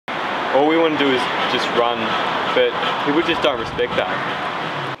All we want to do is just run, but people just don't respect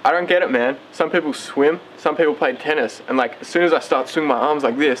that. I don't get it, man. Some people swim, some people play tennis, and like as soon as I start swinging my arms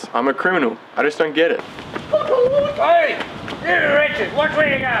like this, I'm a criminal. I just don't get it. Hey, you Richard, which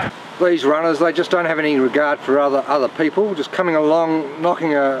way you go? These runners, they just don't have any regard for other people. Just coming along,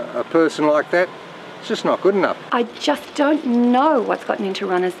 knocking a person like that, it's just not good enough. I just don't know what's gotten into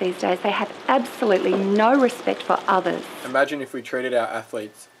runners these days. They have absolutely no respect for others. Imagine if we treated our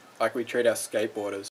athletes like we treat our skateboarders.